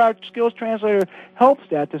that's where our skills translator helps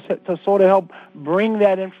that, to sort of help bring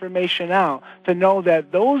that information out, to know that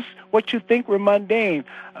what you think were mundane,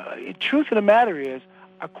 truth of the matter is,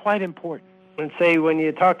 are quite important. And say, when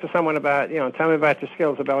you talk to someone about, tell me about your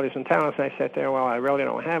skills, abilities, and talents, and they sit there, well, I really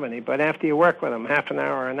don't have any. But after you work with them half an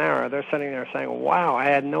hour or an hour, they're sitting there saying, wow, I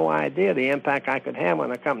had no idea the impact I could have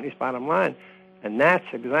on a company's bottom line. And that's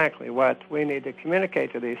exactly what we need to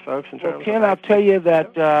communicate to these folks in terms of... Ken, I'll tell you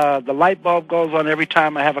that the light bulb goes on every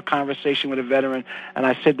time I have a conversation with a veteran and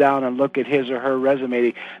I sit down and look at his or her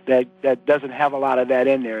resume that doesn't have a lot of that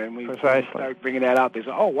in there. And we start bringing that out. They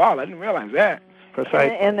say, oh, wow, I didn't realize that.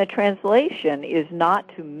 And the translation is not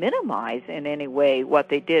to minimize in any way what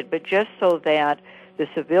they did, but just so that the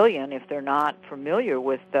civilian, if they're not familiar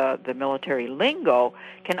with the military lingo,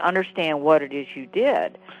 can understand what it is you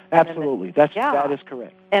did. Absolutely. That is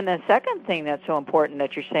correct. And the second thing that's so important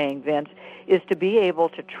that you're saying, Vince, is to be able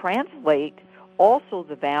to translate also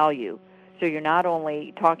the value. So you're not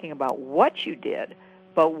only talking about what you did,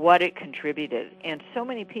 but what it contributed. And so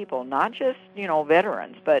many people, not just,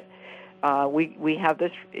 veterans, but we have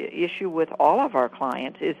this issue with all of our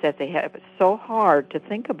clients, is that they have it so hard to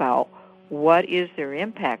think about what is their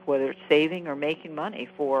impact, whether it's saving or making money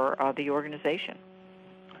for the organization.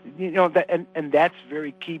 And that's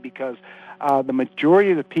very key, because the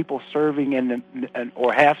majority of the people serving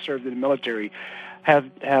or have served in the military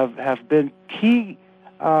have been key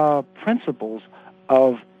principles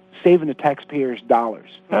of saving the taxpayers'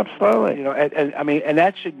 dollars. Absolutely. And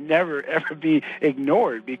that should never ever be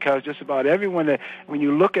ignored, because just about everyone when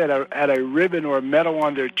you look at a ribbon or a medal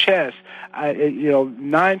on their chest,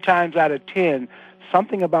 9 times out of 10,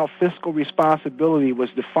 something about fiscal responsibility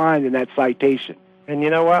was defined in that citation. And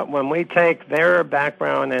you know what? When we take their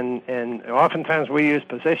background and oftentimes we use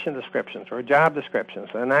position descriptions or job descriptions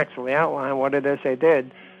and actually outline what it is they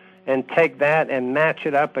did, and take that and match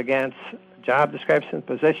it up against job descriptions,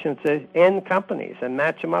 positions in companies, and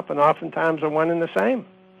match them up, and oftentimes are one and the same.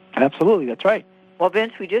 Absolutely, that's right. Well,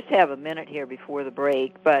 Vince, we just have a minute here before the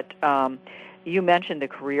break, but you mentioned the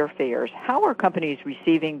career fairs. How are companies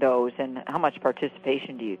receiving those, and how much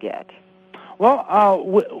participation do you get? Well,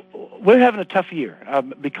 we're having a tough year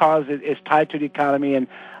because it's tied to the economy, and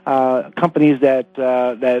companies that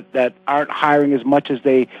aren't hiring as much as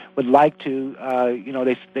they would like to,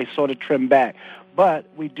 they sort of trim back. But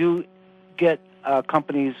we do get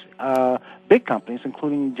companies, big companies,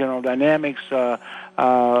 including General Dynamics, Northrop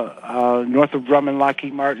Grumman,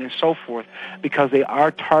 Lockheed Martin, and so forth, because they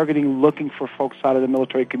are looking for folks out of the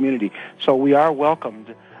military community. So we are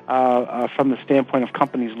welcomed from the standpoint of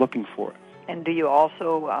companies looking for it. And do you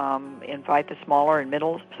also invite the smaller and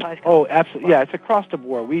middle-sized companies? Oh, absolutely. Yeah, it's across the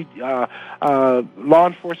board. We law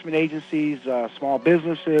enforcement agencies, small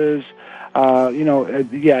businesses,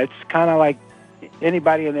 it's kind of like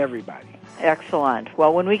anybody and everybody. Excellent.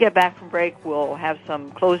 Well, when we get back from break, we'll have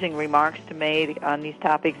some closing remarks to make on these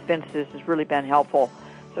topics. Vince, this has really been helpful,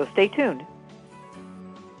 so stay tuned.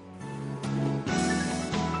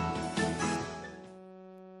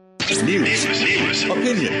 news,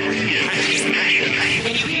 opinion.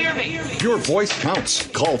 Can you hear me? Your voice counts.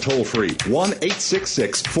 Call toll-free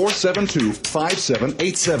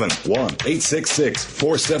 1-866-472-5787.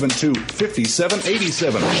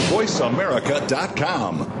 1-866-472-5787.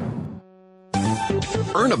 VoiceAmerica.com.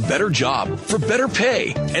 Earn a better job for better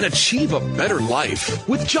pay and achieve a better life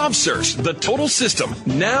with Job Search, the total system,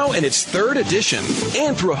 now in its 3rd edition,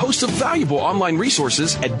 and through a host of valuable online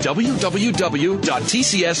resources at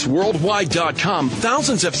www.tcsworldwide.com.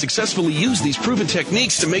 Thousands have successfully used these proven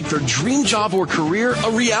techniques to make their dream job or career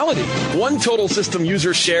a reality. One total system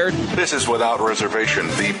user shared, "This is without reservation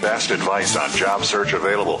the best advice on job search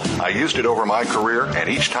available. I used it over my career and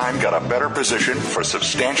each time got a better position for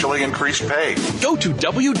substantially increased pay." Go to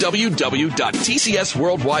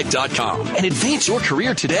www.tcsworldwide.com and advance your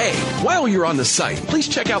career today. While you're on the site, please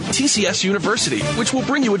check out TCS University, which will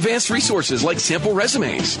bring you advanced resources like sample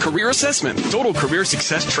resumes, career assessment, total career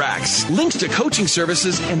success tracks, links to coaching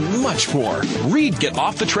services, and much more. Read Get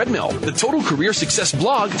Off the Treadmill, the Total Career Success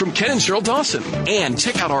blog from Ken and Sheryl Dawson, and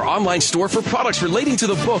check out our online store for products relating to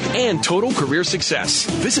the book and Total Career Success.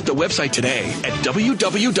 Visit the website today at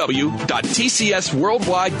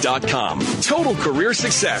www.tcsworldwide.com. Total Career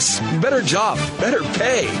Success. Better job, better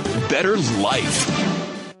pay, better life.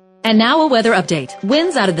 And now a weather update.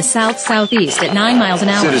 Winds out of the south-southeast at 9 miles an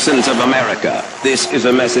hour. Citizens of America, this is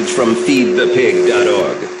a message from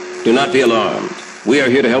feedthepig.org. Do not be alarmed. We are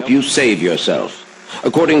here to help you save yourself.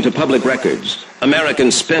 According to public records,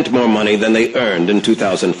 Americans spent more money than they earned in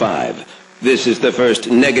 2005. This is the first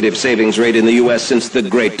negative savings rate in the U.S. since the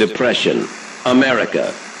Great Depression.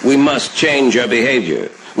 America, we must change our behavior.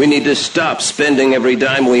 We need to stop spending every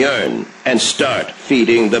dime we earn and start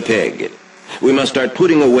feeding the pig. We must start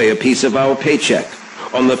putting away a piece of our paycheck.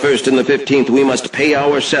 On the 1st and the 15th, we must pay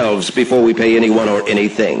ourselves before we pay anyone or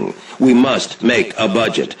anything. We must make a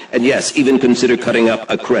budget. And yes, even consider cutting up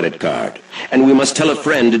a credit card. And we must tell a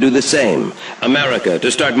friend to do the same. America,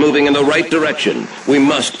 to start moving in the right direction, we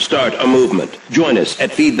must start a movement. Join us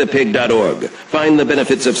at feedthepig.org. Find the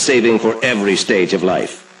benefits of saving for every stage of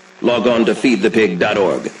life. Log on to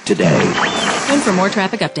feedthepig.org today. And for more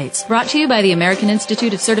traffic updates, brought to you by the American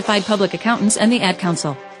Institute of Certified Public Accountants and the Ad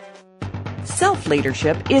Council.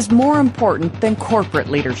 Self-leadership is more important than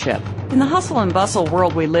corporate leadership. In the hustle and bustle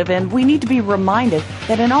world we live in, we need to be reminded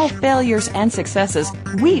that in all failures and successes,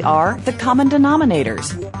 we are the common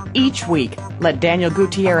denominators. Each week, let Daniel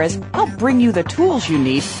Gutierrez help bring you the tools you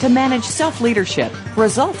need to manage self-leadership,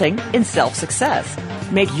 resulting in self-success.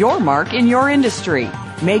 Make your mark in your industry.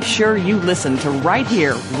 Make sure you listen to Right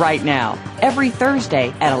Here, Right Now, every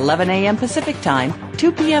Thursday at 11 a.m. Pacific Time,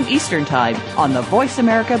 2 p.m. Eastern Time on the Voice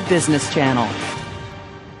America Business Channel.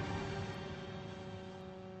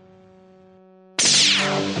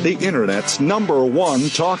 The Internet's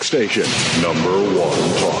 #1 talk station.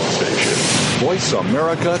 #1 talk station.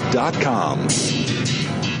 VoiceAmerica.com.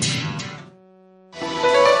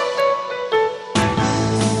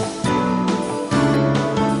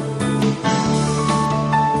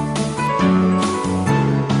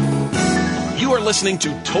 Listening to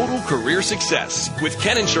Total Career Success with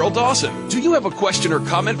Ken and Sheryl Dawson. Do you have a question or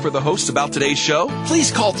comment for the hosts about today's show?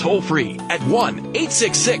 Please call toll-free at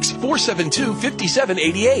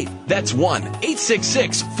 1-866-472-5788. That's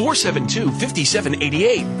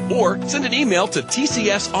 1-866-472-5788. Or send an email to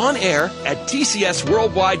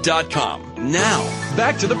tcsonair@tcsworldwide.com. Now,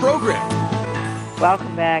 back to the program.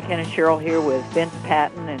 Welcome back. Ken and Sheryl here with Vince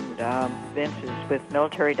Patton, and Vince is with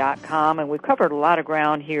military.com, and we've covered a lot of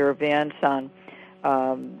ground here, Vince, on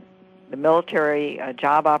the military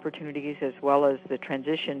job opportunities as well as the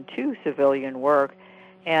transition to civilian work.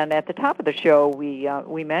 And at the top of the show,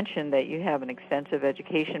 we mentioned that you have an extensive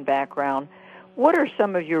education background. What are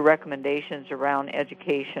some of your recommendations around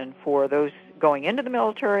education for those going into the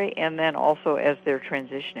military and then also as they're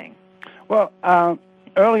transitioning? Well,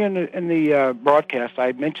 earlier in the broadcast,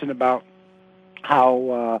 I mentioned about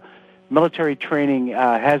how military training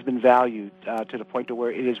has been valued to the point to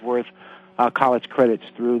where it is worth college credits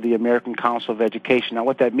through the American Council of Education. Now,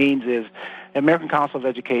 what that means is the American Council of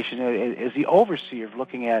Education is the overseer of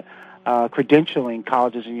looking at credentialing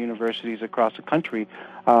colleges and universities across the country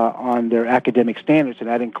on their academic standards, and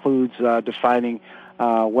that includes defining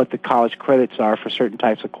what the college credits are for certain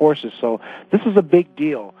types of courses. So this is a big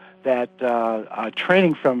deal, that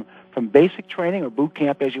training from basic training, or boot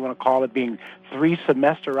camp as you want to call it, being 3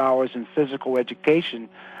 semester hours in physical education,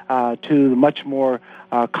 to much more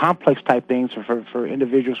complex type things for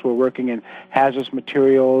individuals who are working in hazardous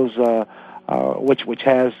materials, which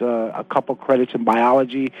has a couple credits in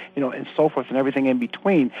biology, and so forth, and everything in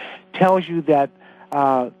between, tells you that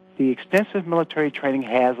the extensive military training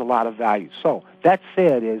has a lot of value. So that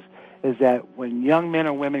said is that when young men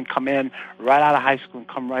or women come in right out of high school and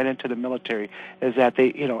come right into the military, is that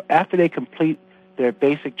they, after they complete their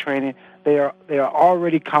basic training, they are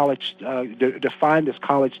already college defined as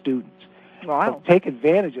college students. Wow. So take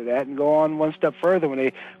advantage of that and go on one step further when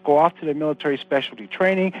they go off to the military specialty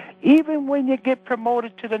training. Even when you get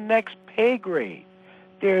promoted to the next pay grade,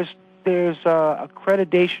 there's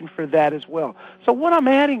accreditation for that as well. So what I'm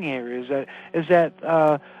adding here is that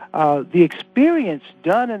the experience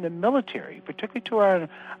done in the military, particularly to our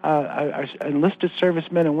enlisted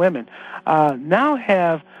servicemen and women, now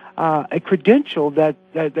have a credential that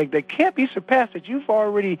can't be surpassed. That you've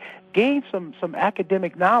already gained some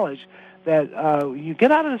academic knowledge. That you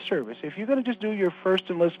get out of the service. If you're going to just do your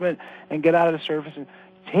first enlistment and get out of the service and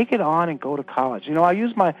take it on and go to college. I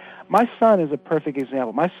use my son as a perfect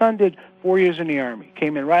example. My son did 4 years in the Army,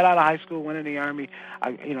 came in right out of high school, went in the Army.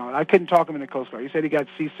 I couldn't talk him in the Coast Guard. He said he got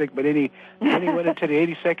seasick, but then he went into the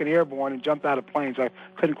 82nd Airborne and jumped out of planes. I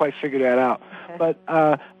couldn't quite figure that out. But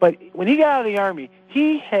when he got out of the Army,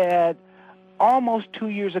 he had almost 2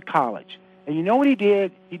 years of college. And you know what he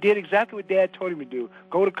did? He did exactly what Dad told him to do: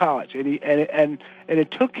 go to college. And it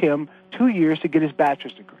took him 2 years to get his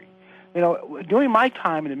bachelor's degree. During my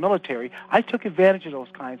time in the military, I took advantage of those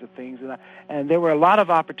kinds of things, and there were a lot of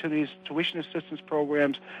opportunities, tuition assistance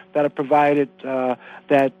programs that are provided. In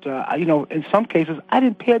some cases, I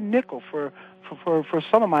didn't pay a nickel for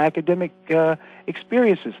some of my academic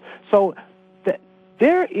experiences. So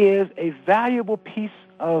there is a valuable piece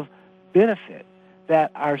of benefit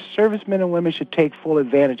that our servicemen and women should take full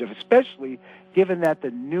advantage of, especially given that the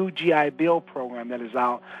new GI Bill program that is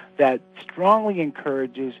out that strongly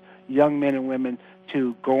encourages young men and women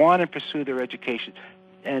to go on and pursue their education.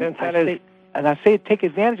 And I say take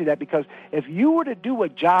advantage of that, because if you were to do a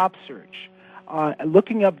job search,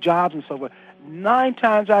 looking up jobs and so forth, 9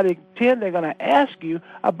 times out of 10 they're going to ask you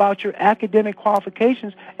about your academic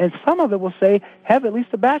qualifications, and some of it will say have at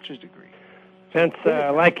least a bachelor's degree. Since,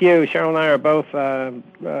 like you, Sheryl and I are both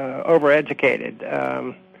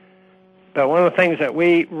overeducated. But one of the things that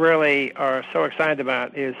we really are so excited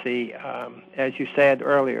about is the, as you said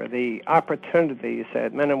earlier, the opportunities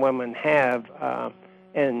that men and women have,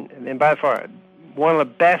 and by far, one of the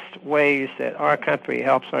best ways that our country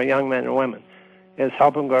helps our young men and women is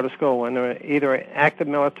help them go to school when they're either active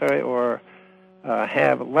military or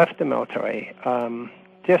have left the military.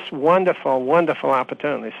 Just wonderful, wonderful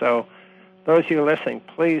opportunity. So those of you listening,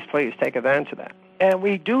 please take advantage of that. And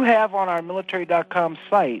we do have on our military.com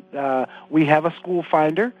site, we have a school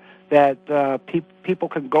finder that people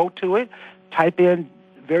can go to it, type in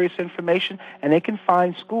various information, and they can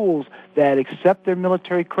find schools that accept their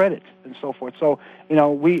military credits and so forth. So, these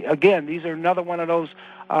are another one of those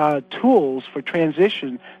tools for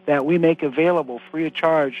transition that we make available free of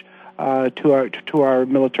charge to our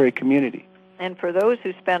military community. And for those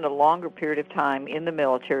who spend a longer period of time in the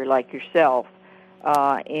military, like yourself,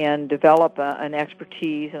 and develop an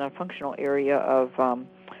expertise in a functional area of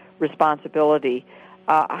responsibility,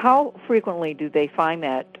 how frequently do they find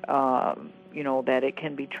that, that it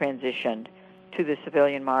can be transitioned to the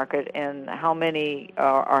civilian market, and how many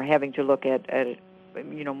are having to look at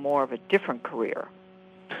more of a different career?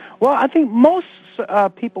 Well, I think most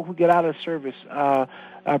people who get out of service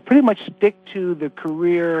pretty much stick to the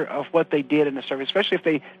career of what they did in the service,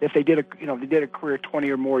 especially if they did a career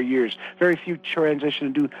 20 or more years. Very few transition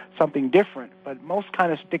and do something different, but most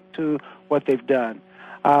kind of stick to what they've done.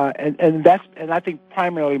 And I think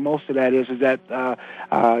primarily most of that is that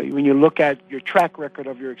when you look at your track record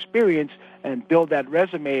of your experience and build that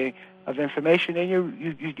resume of information, and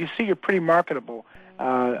you see you're pretty marketable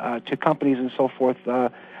to companies and so forth.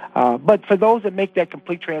 But for those that make that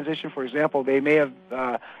complete transition, for example, they may have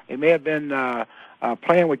been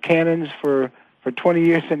playing with cannons for 20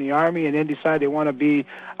 years in the Army, and then decide they want to be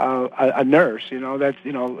a nurse. And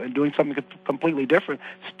doing something completely different.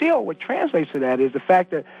 Still, what translates to that is the fact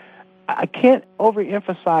that I can't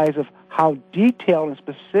overemphasize of how detailed and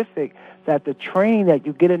specific that the training that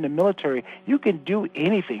you get in the military, you can do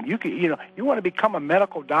anything. You can, you want to become a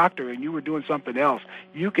medical doctor and you were doing something else,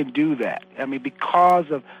 you can do that. I mean,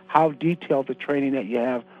 because of how detailed the training that you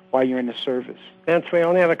have while you're in the service. Vince, we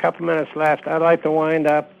only have a couple minutes left. I'd like to wind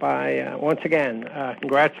up by, once again,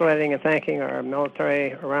 congratulating and thanking our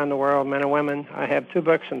military around the world, men and women. I have 2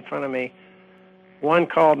 books in front of me. One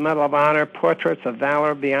called Medal of Honor, Portraits of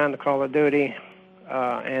Valor Beyond the Call of Duty,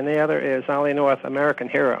 and the other is Ollie North, American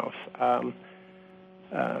Heroes.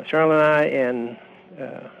 Sheryl and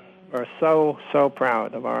I are so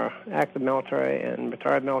proud of our active military and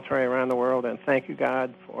retired military around the world, and thank you,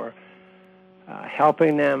 God, for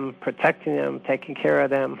helping them, protecting them, taking care of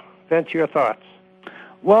them. Vince, your thoughts?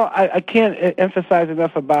 Well, I can't emphasize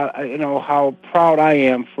enough about how proud I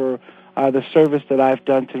am for the service that I've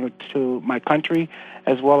done to my country,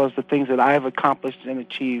 as well as the things that I have accomplished and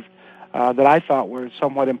achieved that I thought were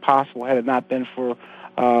somewhat impossible had it not been for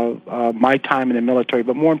my time in the military.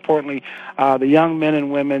 But more importantly, the young men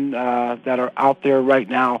and women that are out there right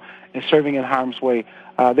now and serving in harm's way,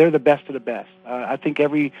 they're the best of the best. I think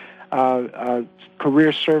every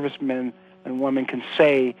career serviceman and woman can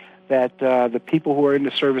say that the people who are in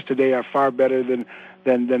the service today are far better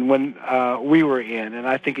than when we were in, and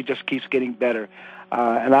I think it just keeps getting better.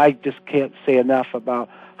 And I just can't say enough about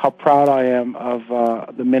how proud I am of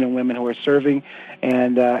the men and women who are serving,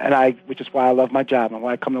 and which is why I love my job and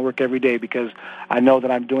why I come to work every day, because I know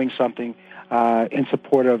that I'm doing something in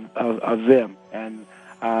support of them. And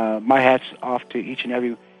my hat's off to each and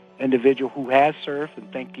every individual who has served, and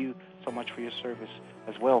thank you so much for your service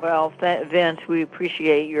as well. Well, Vince, we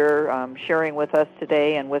appreciate your sharing with us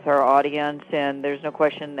today and with our audience, and there's no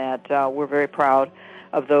question that we're very proud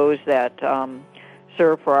of those that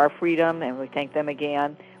serve for our freedom, and we thank them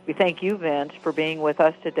again. We thank you, Vince, for being with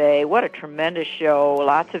us today. What a tremendous show,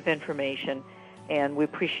 lots of information, and we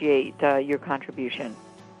appreciate your contribution.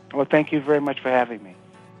 Well, thank you very much for having me.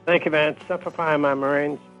 Thank you, Vince. Semper Fi, my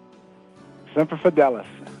Marines. Semper Fidelis.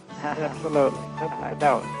 Absolutely. Semper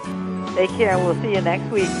Fidelis. Take care, and we'll see you next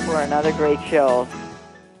week for another great show.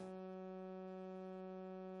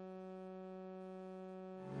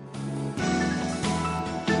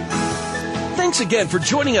 Thanks again for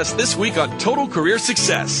joining us this week on Total Career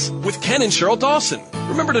Success with Ken and Sheryl Dawson.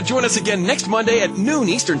 Remember to join us again next Monday at noon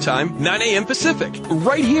Eastern Time, 9 a.m. Pacific,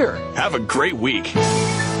 right here. Have a great week.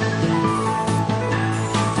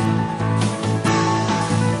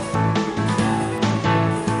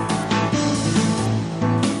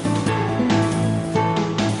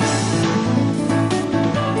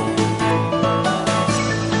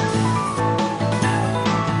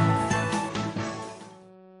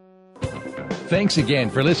 Thanks again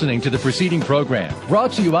for listening to the preceding program,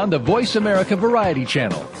 brought to you on the Voice America Variety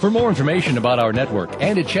Channel. For more information about our network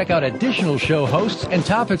and to check out additional show hosts and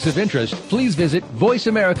topics of interest, please visit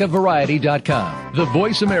VoiceAmericaVariety.com. The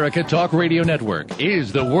Voice America Talk Radio Network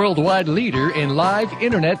is the worldwide leader in live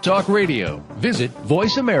Internet talk radio. Visit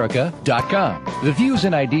VoiceAmerica.com. The views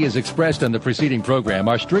and ideas expressed on the preceding program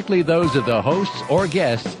are strictly those of the hosts or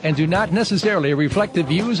guests and do not necessarily reflect the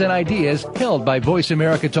views and ideas held by Voice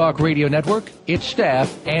America Talk Radio Network, its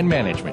staff, and management.